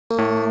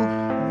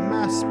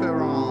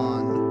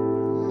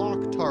Masperon.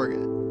 Lock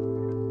target.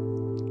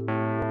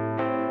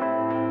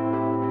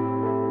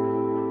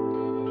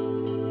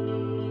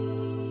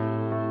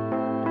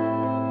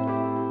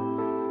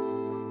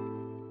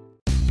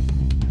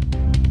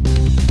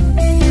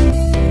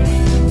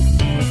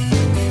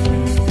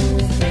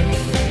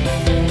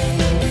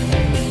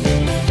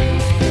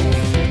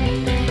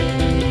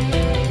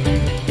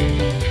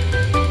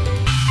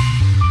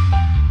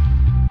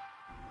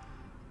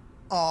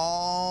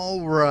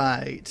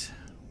 Alright,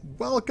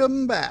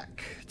 welcome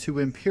back to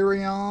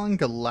Empyrion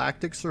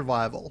Galactic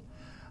Survival.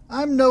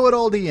 I'm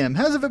KnowItAllDM.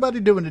 How's everybody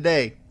doing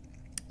today?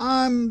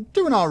 I'm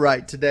doing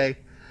alright today.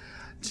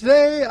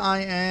 Today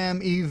I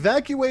am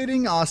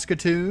evacuating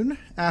Oskatoon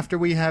after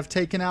we have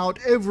taken out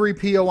every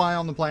POI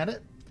on the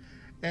planet.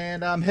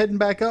 And I'm heading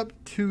back up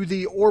to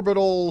the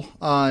orbital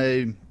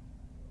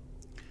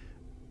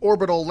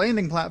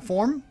landing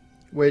platform,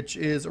 which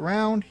is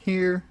around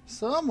here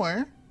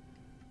somewhere.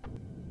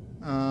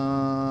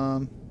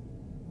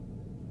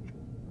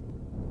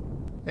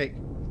 Hey,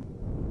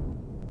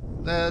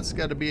 that's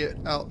got to be it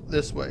out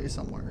this way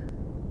somewhere.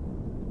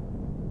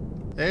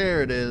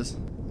 There it is.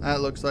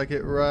 That looks like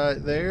it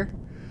right there.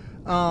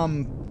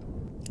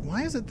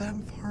 Why is it that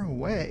far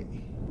away?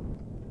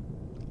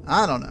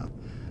 I don't know.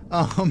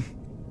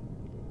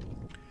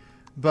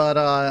 But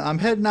I'm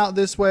heading out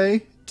this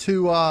way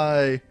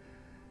to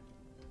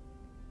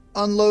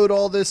unload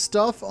all this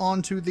stuff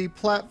onto the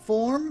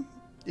platform.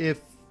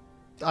 If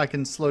I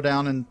can slow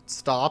down and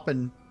stop,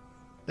 and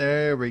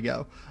there we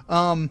go.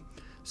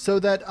 So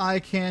that I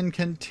can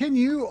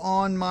continue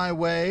on my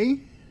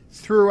way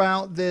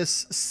throughout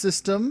this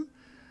system.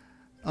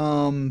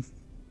 The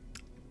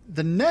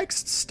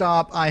next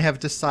stop I have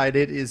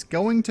decided is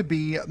going to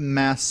be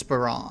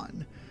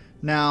Masperon.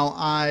 Now,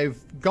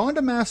 I've gone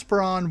to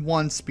Masperon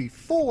once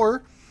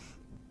before,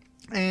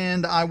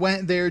 and I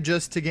went there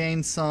just to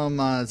gain some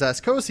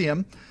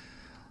Zascosium.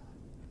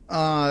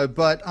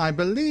 But I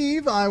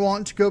believe I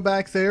want to go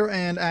back there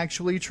and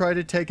actually try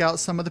to take out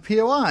some of the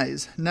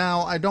POIs.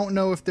 Now, I don't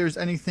know if there's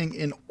anything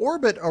in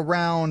orbit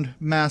around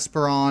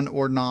Masperon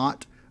or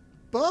not,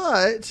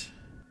 but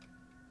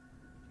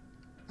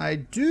I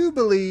do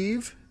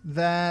believe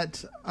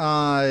that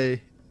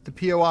the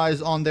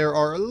POIs on there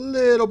are a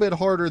little bit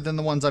harder than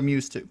the ones I'm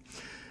used to.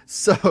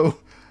 So,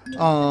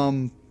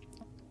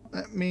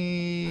 let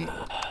me...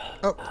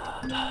 Oh.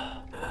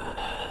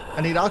 I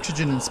need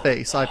oxygen in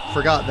space. I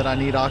forgot that I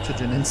need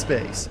oxygen in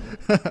space.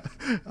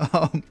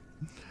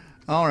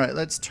 Alright,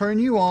 let's turn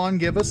you on.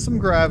 Give us some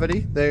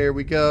gravity. There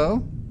we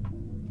go.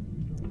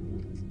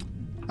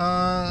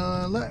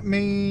 Let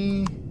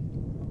me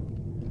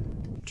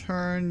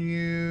turn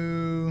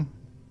you...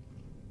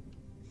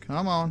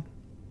 Come on.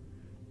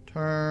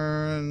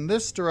 Turn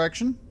this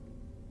direction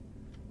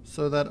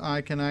so that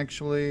I can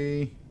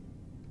actually...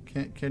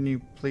 Can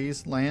you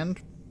please land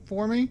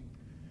for me?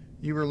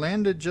 You were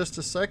landed just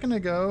a second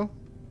ago.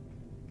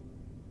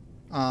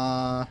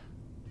 I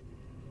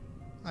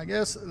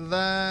guess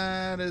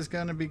that is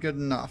going to be good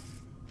enough.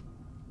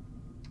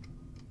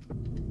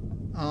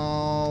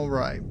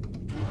 Alright.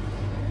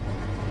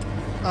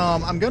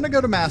 I'm going to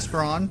go to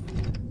Masperon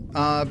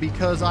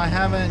because I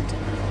haven't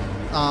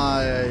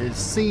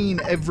seen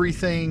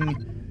everything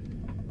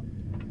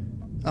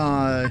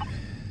on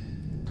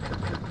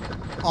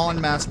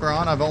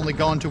Masperon. I've only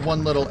gone to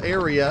one little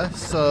area,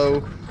 so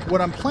what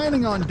I'm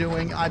planning on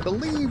doing, I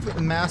believe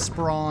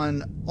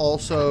Masperon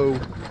also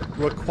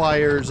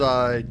requires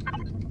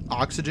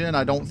oxygen.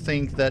 I don't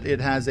think that it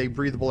has a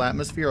breathable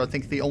atmosphere. I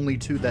think the only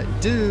two that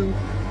do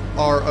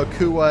are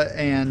Akua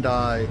and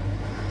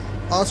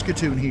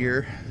Oskatoon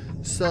here.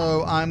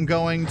 So I'm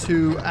going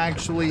to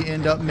actually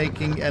end up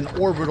making an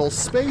orbital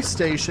space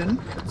station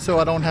so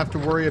I don't have to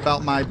worry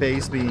about my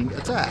base being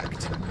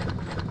attacked.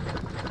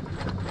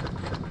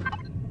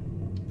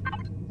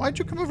 Why'd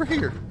you come over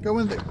here? Go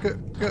in there.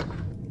 Go.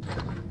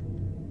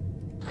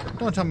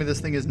 Don't tell me this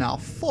thing is now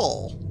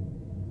full.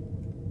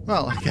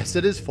 Well, I guess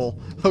it is full.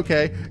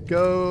 Okay,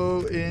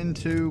 go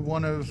into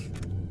one of...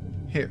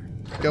 Here,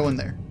 go in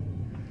there.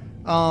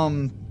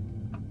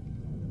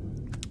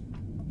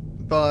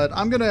 But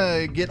I'm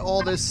gonna get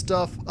all this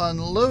stuff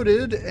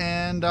unloaded,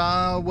 and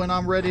when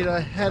I'm ready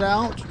to head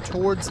out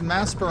towards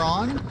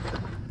Masperon,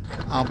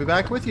 I'll be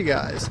back with you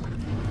guys.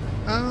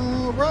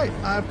 Alright,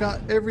 I've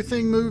got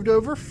everything moved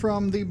over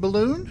from the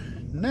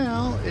balloon.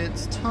 Now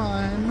it's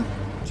time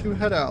to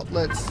head out.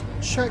 Let's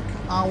check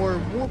our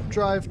warp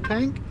drive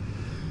tank.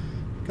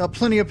 Got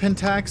plenty of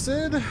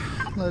pentaxid.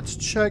 Let's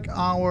check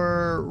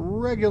our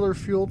regular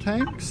fuel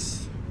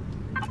tanks.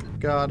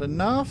 Got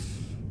enough.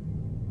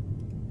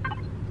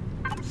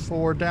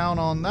 4 down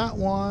on that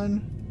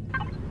one.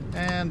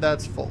 And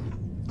that's full.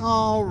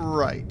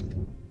 Alright.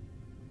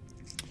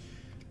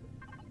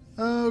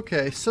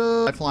 Okay,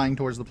 so flying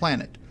towards the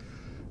planet.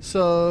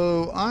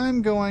 So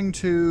I'm going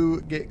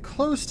to get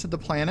close to the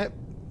planet,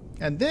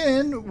 and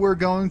then we're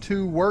going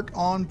to work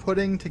on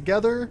putting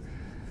together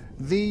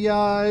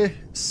the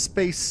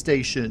space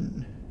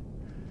station.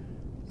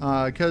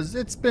 because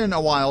it's been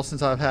a while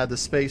since I've had the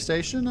space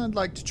station. I'd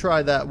like to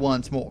try that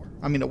once more.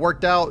 I mean, it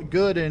worked out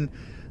good in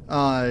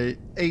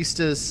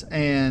ASUS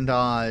and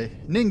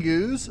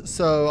Ningu's,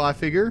 so I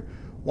figure,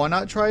 why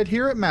not try it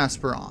here at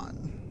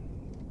Masperon?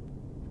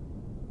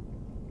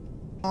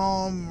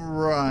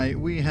 Alright,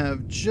 we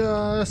have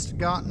just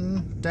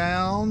gotten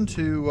down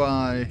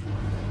to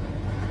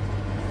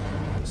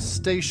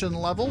station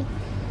level.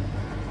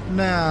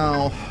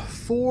 Now,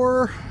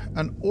 for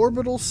an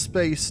orbital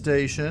space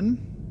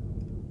station,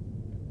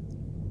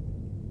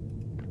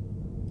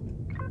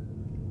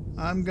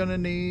 I'm gonna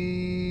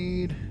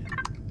need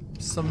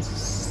some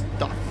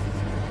stuff.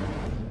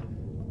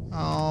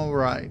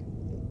 Alright.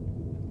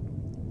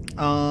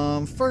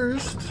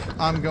 First,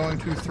 I'm going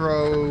to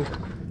throw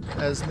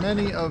as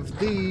many of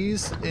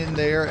these in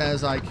there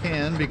as I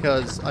can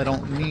because I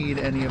don't need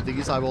any of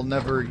these. I will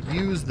never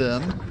use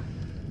them.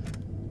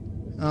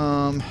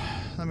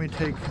 Let me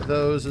take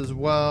those as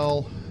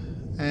well.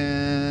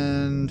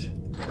 And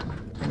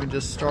let me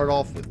just start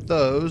off with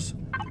those.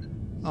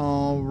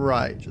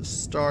 Alright,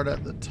 just start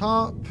at the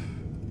top.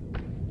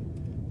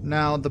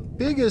 Now, the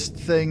biggest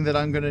thing that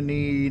I'm going to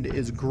need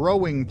is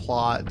growing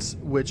plots,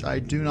 which I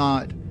do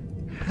not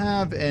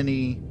have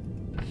any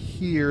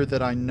here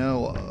that I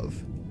know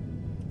of.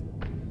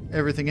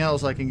 Everything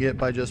else I can get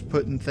by just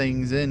putting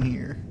things in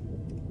here.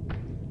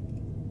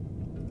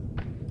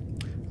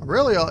 I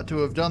really ought to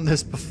have done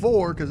this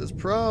before because it's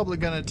probably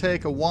going to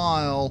take a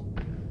while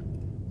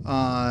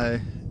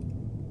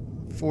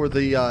for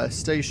the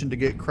station to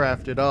get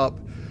crafted up.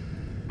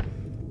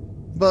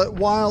 But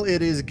while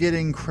it is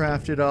getting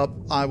crafted up,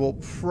 I will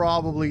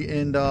probably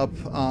end up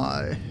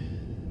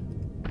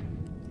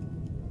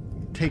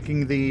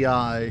taking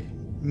the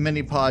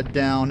mini-pod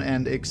down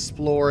and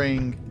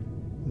exploring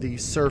the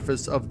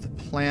surface of the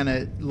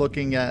planet,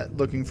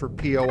 looking for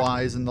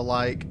POIs and the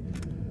like.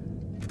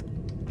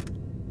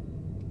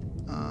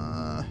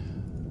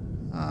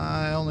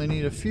 I only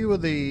need a few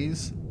of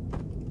these.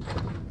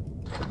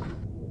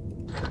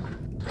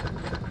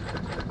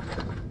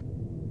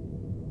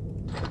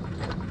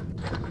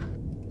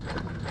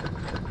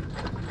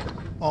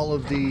 All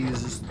of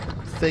these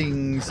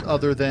things,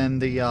 other than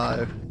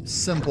the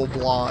simple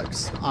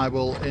blocks, I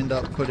will end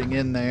up putting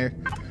in there.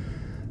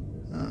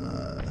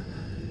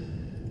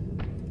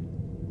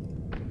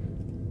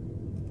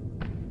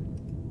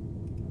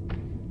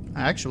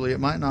 Actually, it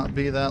might not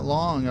be that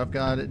long. I've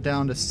got it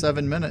down to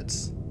 7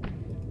 minutes.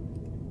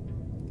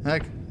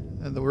 Heck,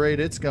 at the rate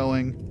it's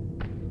going,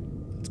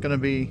 it's going to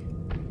be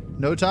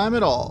no time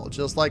at all,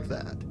 just like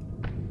that.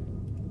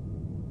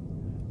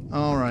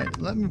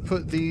 Alright, let me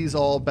put these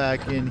all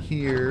back in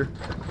here.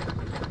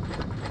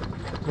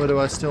 What do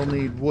I still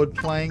need? Wood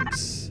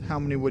planks? How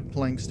many wood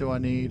planks do I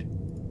need?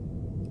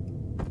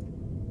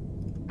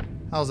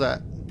 How's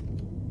that?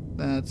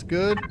 That's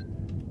good.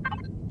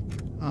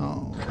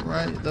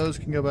 Alright, those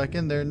can go back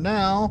in there.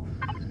 Now,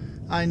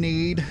 I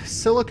need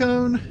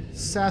silicone,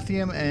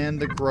 sathium, and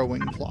the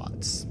growing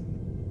plots.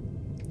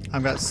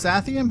 I've got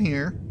sathium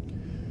here.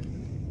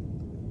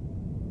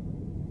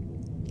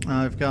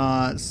 I've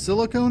got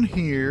silicone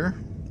here.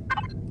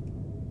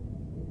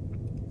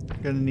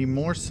 Gonna need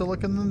more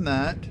silicone than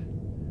that.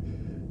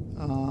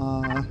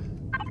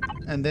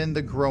 And then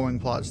the growing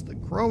plots. The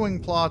growing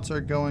plots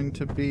are going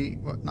to be...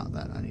 Well, not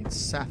that. I need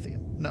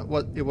sathium. No,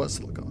 what? It was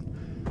silicone.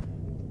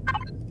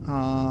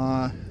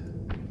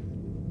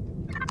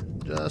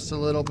 Just a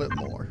little bit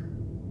more.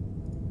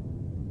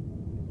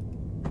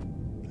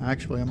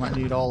 Actually, I might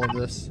need all of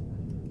this.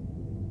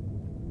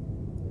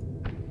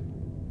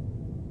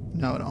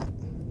 No, I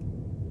don't.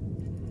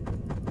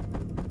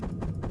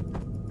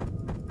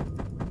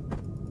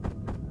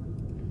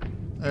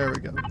 There we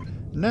go.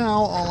 Now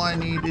all I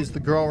need is the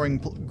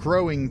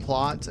growing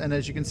plots, and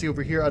as you can see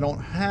over here, I don't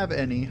have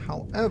any.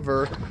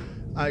 However,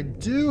 I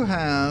do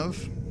have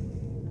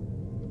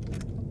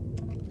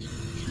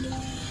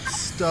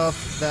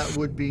stuff that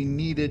would be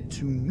needed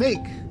to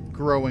make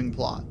growing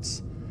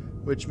plots,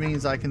 which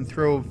means I can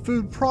throw a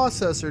food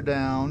processor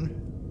down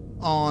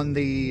on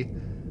the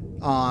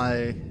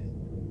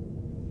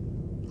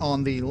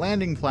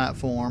landing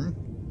platform,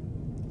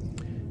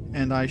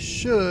 and I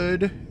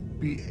should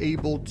be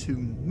able to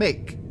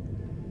make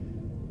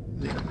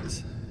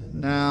these.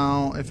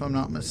 Now, if I'm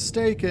not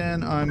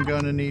mistaken, I'm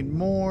going to need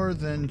more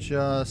than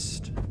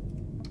just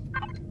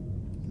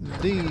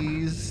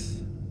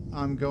these.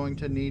 I'm going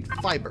to need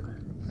fiber.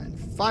 And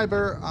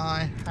fiber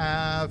I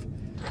have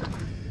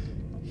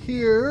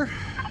here.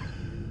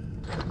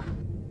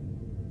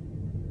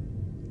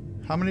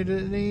 How many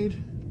did it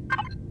need?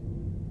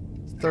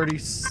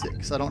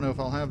 36. I don't know if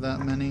I'll have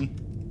that many.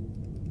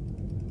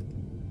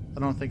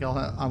 I don't think I'll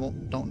have...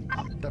 I'm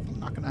definitely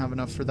not going to have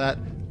enough for that.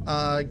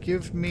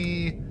 Give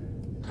me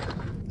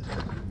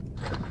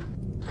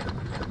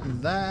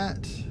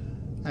that,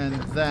 and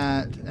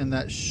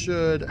that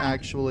should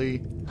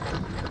actually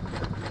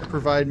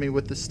provide me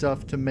with the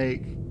stuff to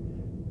make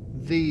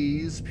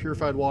these: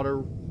 purified water,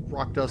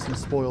 rock dust, and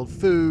spoiled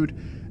food,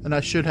 and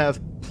I should have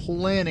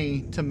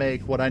plenty to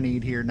make what I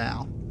need here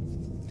now.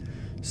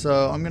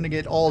 So I'm going to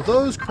get all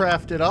those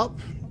crafted up.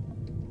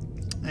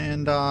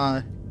 And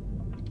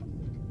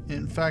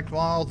in fact,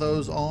 while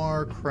those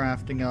are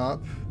crafting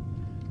up,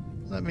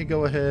 let me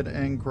go ahead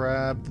and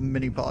grab the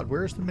mini pod.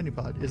 Where's the mini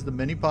pod? Is the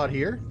mini pod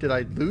here? Did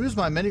I lose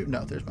my mini?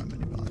 No, there's my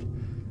mini pod.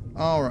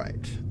 All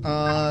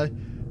right.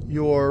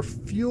 Your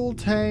fuel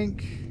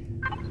tank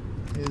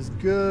is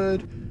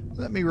good.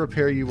 Let me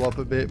repair you up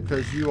a bit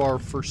because you are,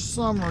 for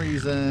some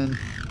reason,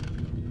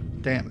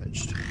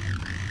 damaged.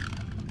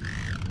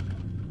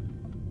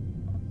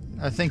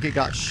 I think it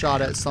got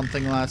shot at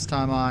something last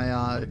time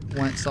I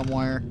went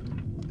somewhere.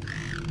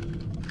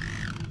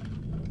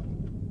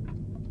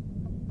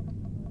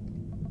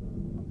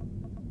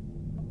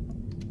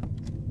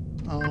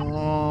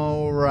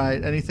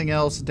 Alright, anything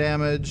else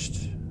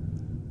damaged?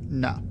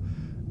 No.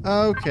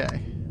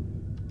 Okay.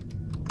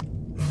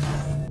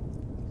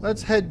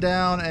 Let's head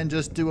down and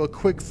just do a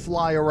quick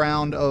fly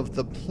around of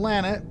the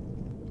planet.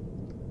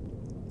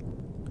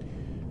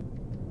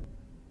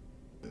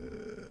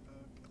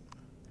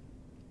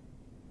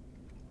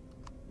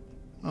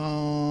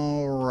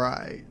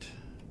 Alright.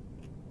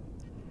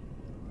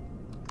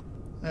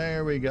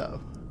 There we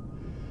go.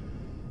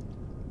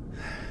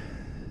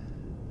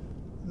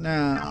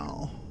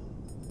 Now,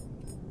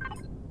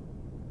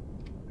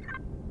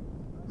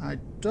 I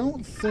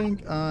don't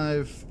think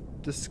I've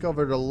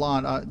discovered a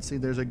lot. See,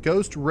 there's a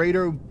Ghost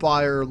Rider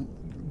Biolab,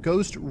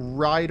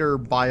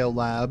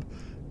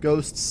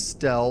 Ghost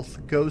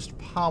Stealth, Ghost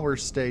Power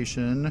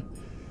Station,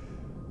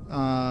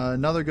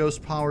 another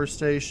Ghost Power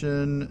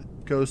Station,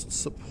 Ghost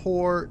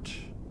Support.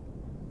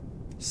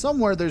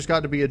 Somewhere there's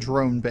got to be a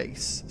drone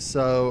base.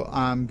 So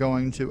I'm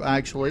going to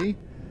actually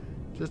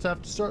just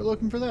have to start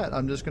looking for that.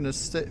 I'm just going to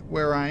sit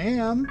where I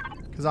am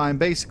because I'm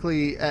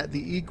basically at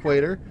the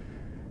equator.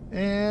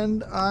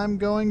 And I'm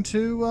going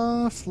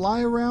to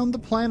fly around the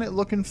planet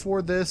looking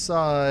for this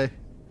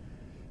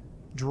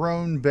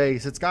drone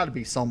base. It's got to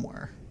be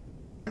somewhere.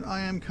 And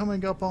I am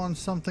coming up on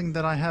something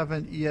that I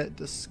haven't yet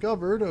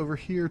discovered over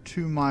here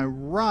to my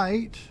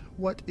right.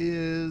 What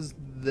is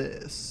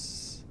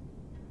this?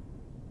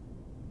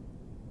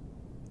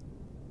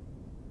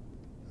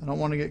 I don't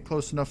want to get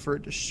close enough for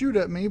it to shoot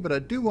at me, but I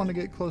do want to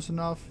get close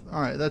enough.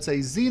 Alright, that's a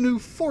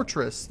Xenu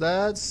Fortress.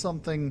 That's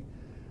something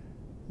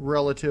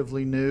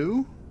relatively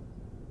new.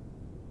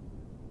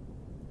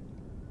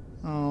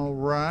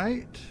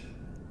 Alright.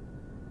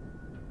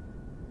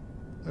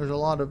 There's a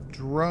lot of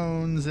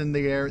drones in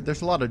the air.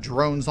 There's a lot of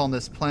drones on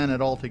this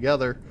planet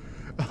altogether.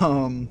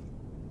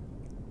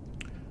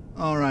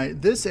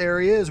 Alright, this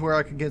area is where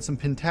I could get some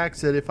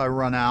pentaxid if I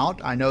run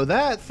out. I know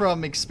that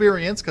from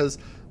experience because,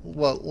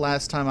 well,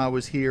 last time I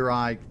was here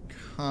I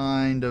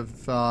kind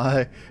of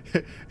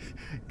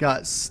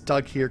got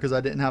stuck here because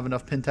I didn't have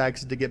enough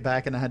pentaxid to get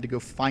back and I had to go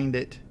find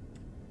it.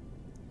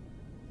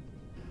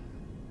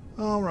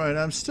 Alright,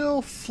 I'm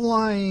still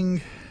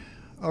flying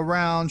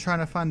around trying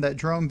to find that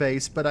drone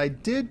base, but I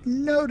did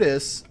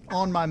notice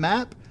on my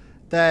map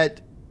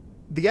that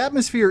the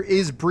atmosphere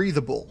is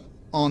breathable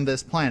on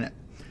this planet.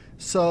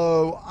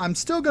 So I'm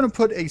still going to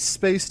put a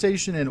space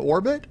station in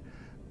orbit,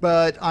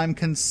 but I'm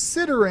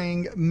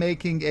considering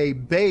making a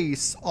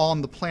base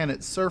on the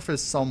planet's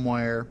surface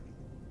somewhere.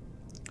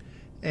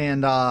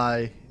 And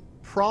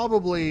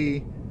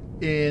probably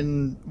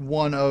in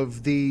one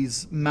of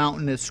these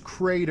mountainous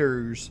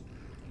craters,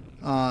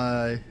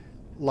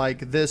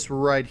 like this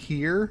right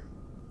here.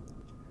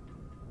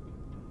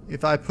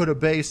 If I put a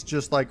base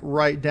just like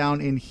right down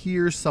in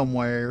here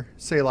somewhere,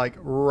 say like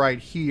right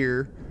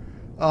here,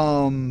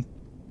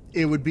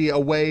 it would be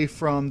away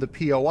from the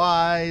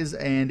POIs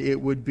and it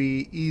would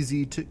be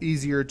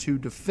easier to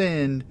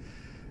defend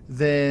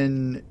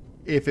than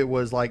if it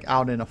was like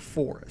out in a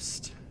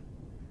forest.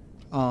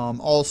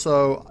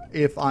 Also,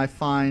 if I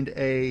find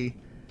a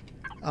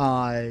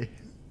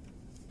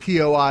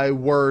POI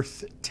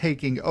worth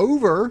taking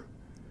over,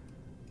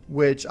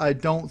 which I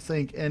don't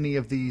think any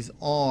of these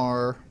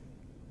are,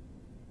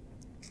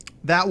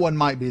 that one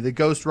might be the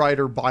Ghost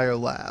Rider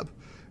Biolab,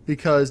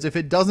 because if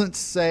it doesn't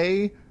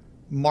say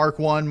Mark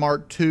 1,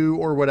 Mark 2,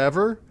 or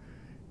whatever,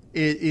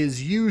 it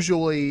is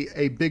usually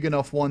a big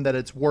enough one that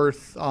it's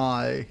worth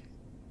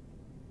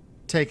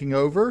taking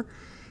over.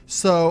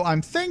 So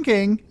I'm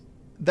thinking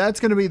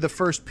that's going to be the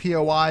first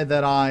POI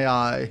that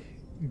I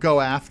go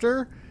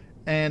after,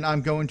 and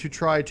I'm going to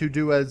try to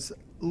do as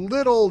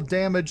little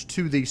damage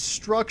to the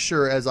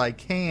structure as I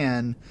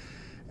can,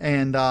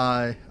 and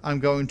I'm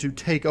going to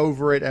take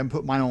over it and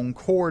put my own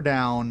core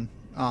down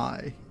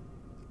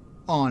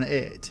on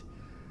it.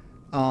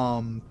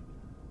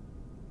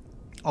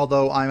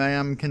 Although I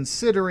am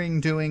considering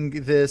doing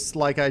this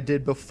like I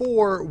did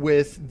before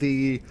with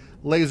the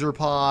laser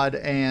pod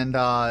and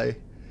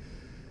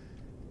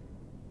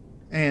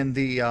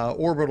the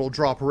orbital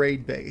drop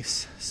raid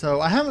base. So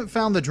I haven't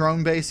found the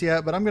drone base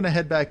yet, but I'm going to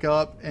head back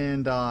up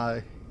and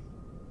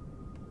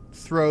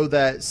throw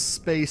that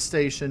space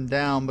station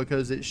down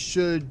because it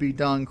should be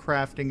done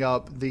crafting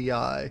up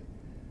the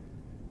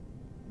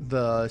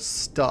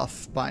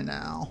stuff by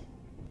now.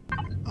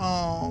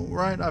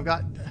 Alright, I've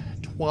got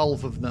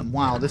 12 of them.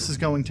 Wow, this is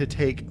going to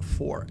take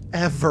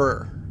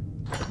forever.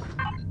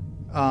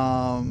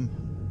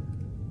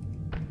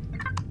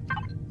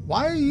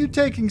 Why are you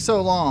taking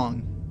so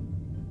long?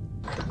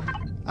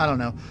 I don't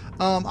know.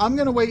 I'm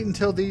going to wait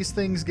until these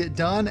things get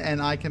done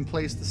and I can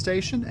place the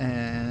station,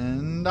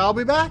 and I'll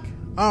be back.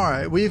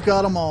 Alright, we've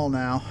got them all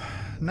now.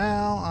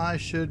 Now I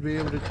should be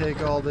able to take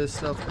all this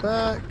stuff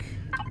back.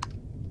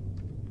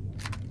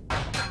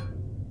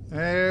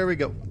 There we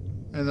go.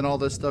 And then all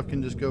this stuff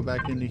can just go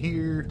back into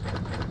here.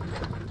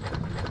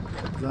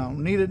 I don't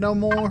need it no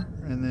more.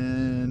 And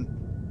then...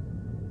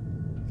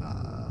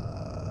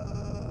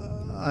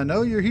 I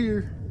know you're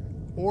here.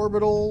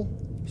 Orbital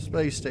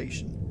space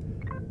station.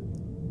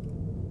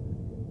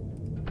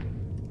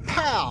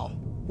 Pow!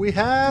 We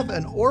have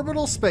an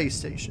orbital space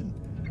station.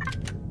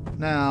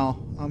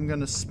 Now, I'm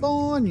going to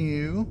spawn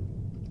you.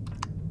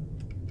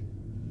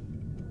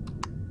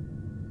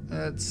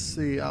 Let's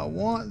see. I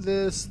want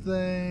this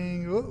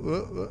thing.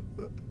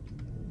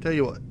 Tell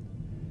you what.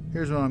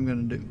 Here's what I'm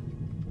going to do.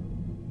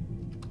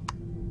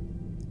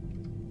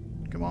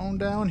 Come on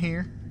down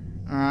here.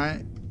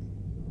 Alright.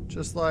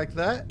 Just like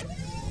that.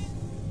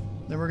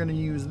 Then we're going to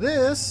use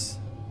this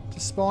to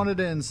spawn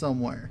it in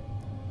somewhere.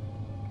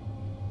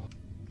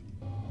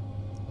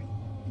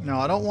 Now,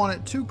 I don't want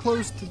it too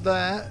close to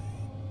that.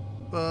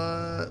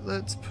 But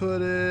let's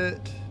put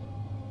it...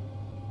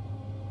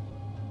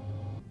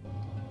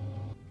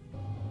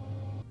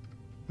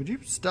 Would you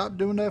stop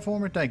doing that for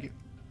me? Thank you.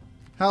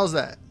 How's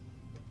that?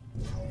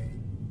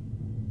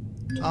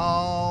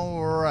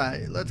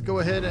 Alright, let's go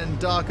ahead and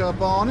dock up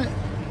on it.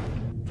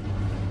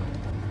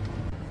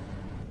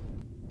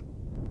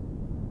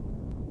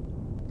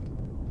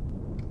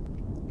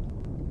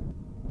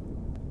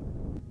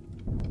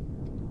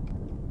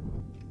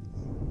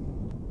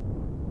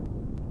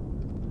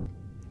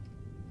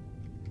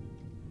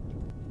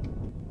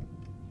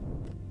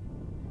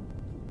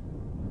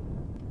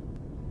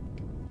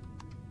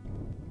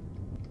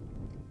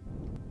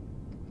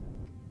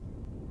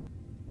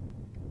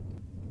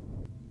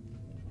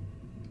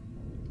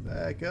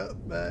 Back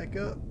up, back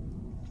up.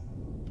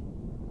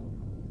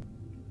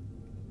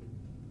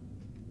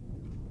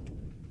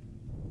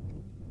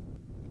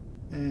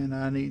 And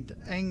I need to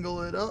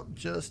angle it up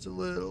just a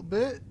little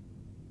bit.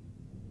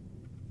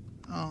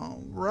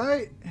 All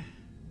right.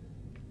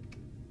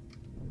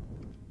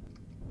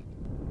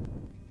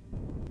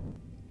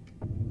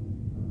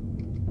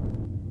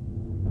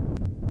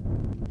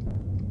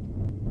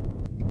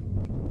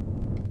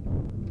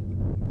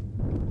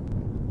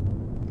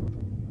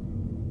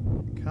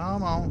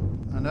 Come on.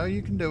 I know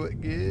you can do it.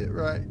 Get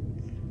right.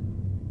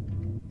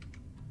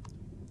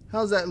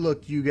 How's that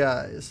look, you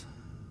guys?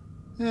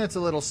 Yeah, it's a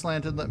little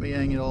slanted. Let me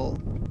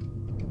angle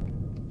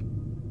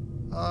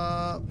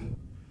up.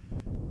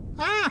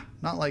 Ah!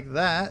 Not like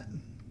that.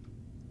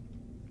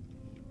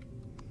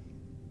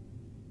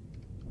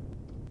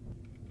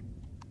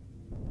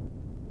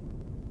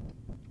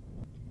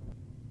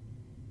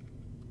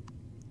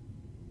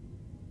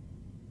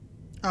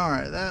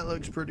 Alright, that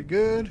looks pretty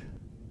good.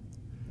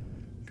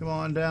 Come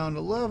on down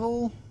to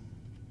level.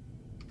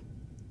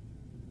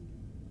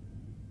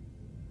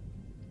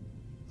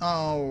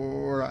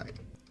 Alright.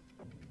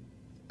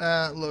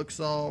 That looks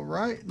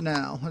alright.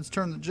 Now, let's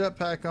turn the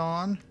jetpack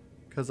on,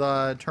 because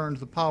I turned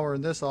the power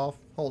in this off.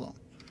 Hold on.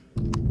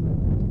 I'm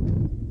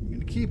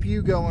going to keep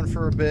you going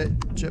for a bit.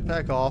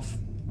 Jetpack off.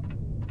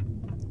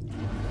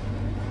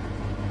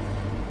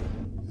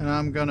 And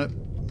I'm going to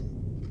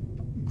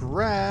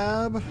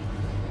grab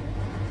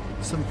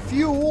some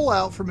fuel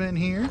out from in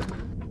here.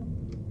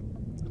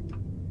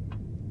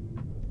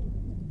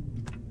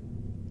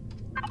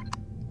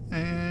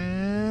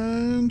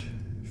 And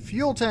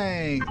fuel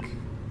tank.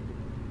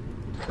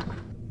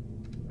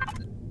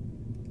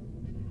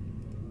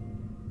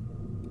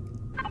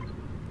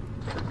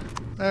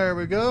 There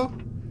we go.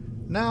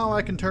 Now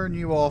I can turn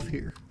you off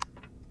here.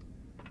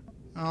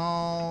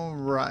 All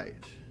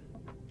right.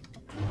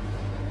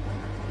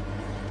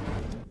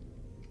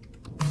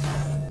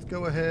 Let's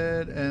go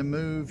ahead and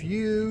move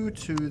you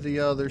to the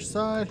other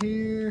side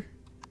here.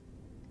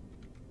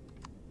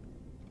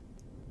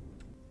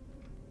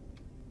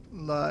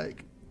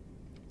 Like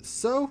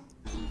so.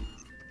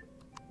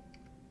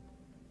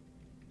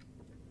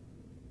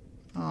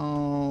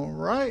 All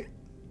right.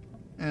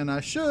 And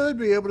I should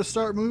be able to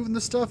start moving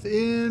the stuff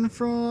in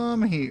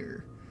from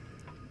here.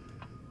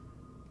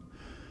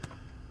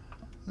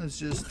 Let's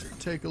just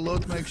take a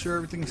look, make sure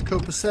everything's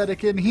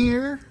copacetic in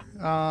here.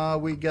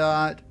 We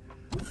got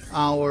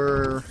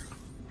our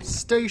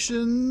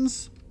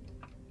stations.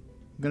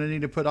 I'm gonna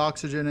need to put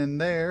oxygen in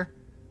there.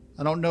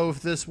 I don't know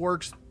if this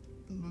works.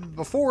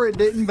 Before it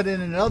didn't, but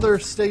in another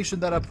station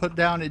that I put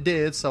down it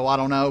did, so I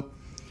don't know.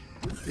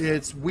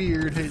 It's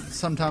weird. It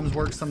sometimes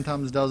works,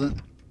 sometimes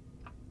doesn't.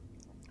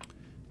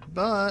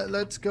 But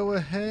let's go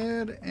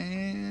ahead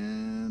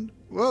and...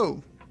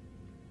 Whoa!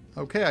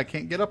 Okay, I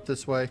can't get up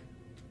this way.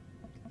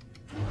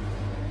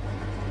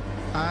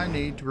 I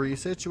need to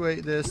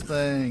resituate this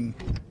thing.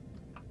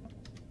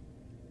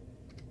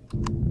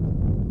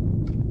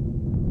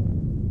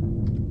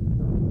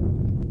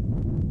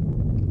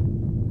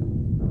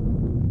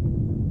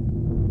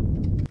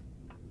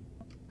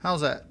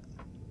 How's that?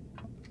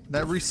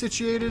 That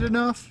resituated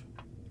enough?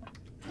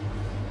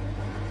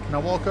 Can I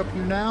walk up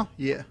you now?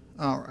 Yeah.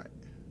 Alright.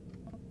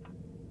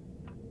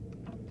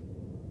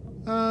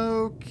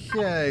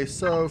 Okay,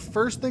 so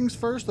first things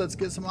first, let's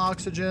get some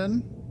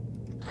oxygen.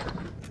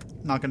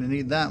 Not gonna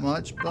need that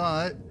much,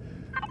 but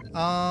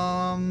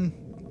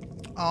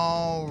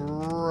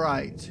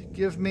alright.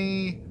 Give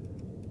me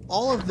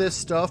all of this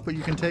stuff, but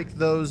you can take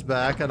those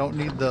back. I don't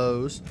need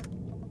those.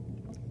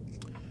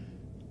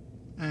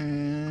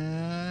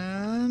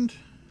 And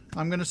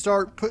I'm gonna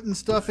start putting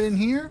stuff in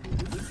here,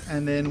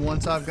 and then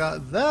once I've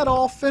got that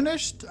all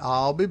finished,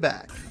 I'll be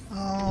back.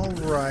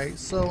 Alright,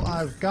 so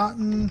I've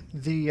gotten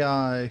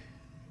the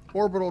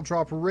orbital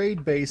drop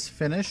raid base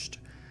finished,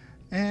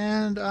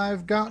 and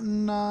I've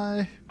gotten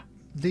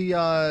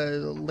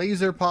the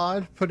laser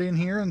pod put in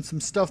here and some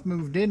stuff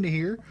moved into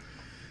here.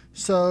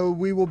 So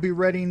we will be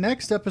ready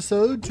next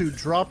episode to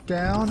drop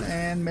down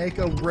and make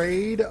a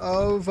raid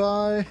of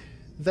that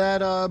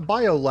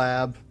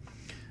biolab.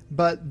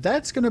 But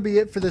that's going to be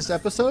it for this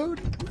episode.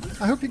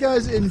 I hope you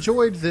guys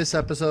enjoyed this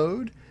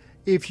episode.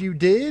 If you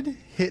did,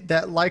 hit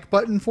that like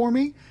button for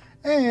me.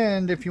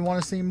 And if you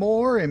want to see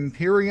more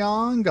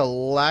Empyrion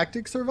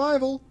Galactic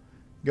Survival,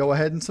 go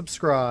ahead and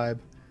subscribe.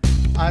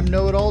 I'm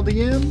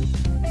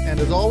KnowItAllDM, and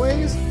as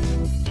always,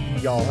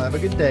 y'all have a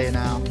good day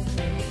now.